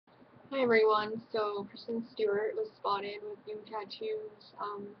Hi everyone. So Kristen Stewart was spotted with new tattoos.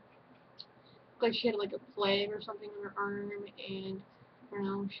 Like she had like a flag or something on her arm, and I don't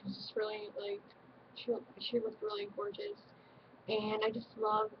know. She was just really like she looked really gorgeous, and I just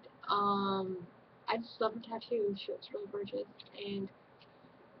loved her tattoos. She looks really gorgeous, and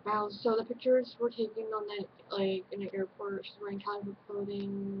wow. So the pictures were taken on the like in the airport. She's wearing casual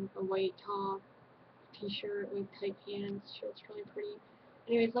clothing, a white top, t-shirt with tight pants. She looks really pretty.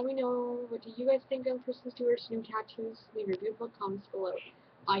 Anyways, let me know, what do you guys think of Kristen Stewart's new tattoos? Leave your beautiful comments below.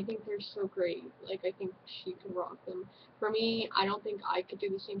 I think they're so great. Like, I think she could rock them. For me, I don't think I could do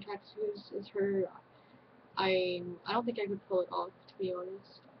the same tattoos as her. I don't think I could pull it off, to be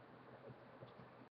honest.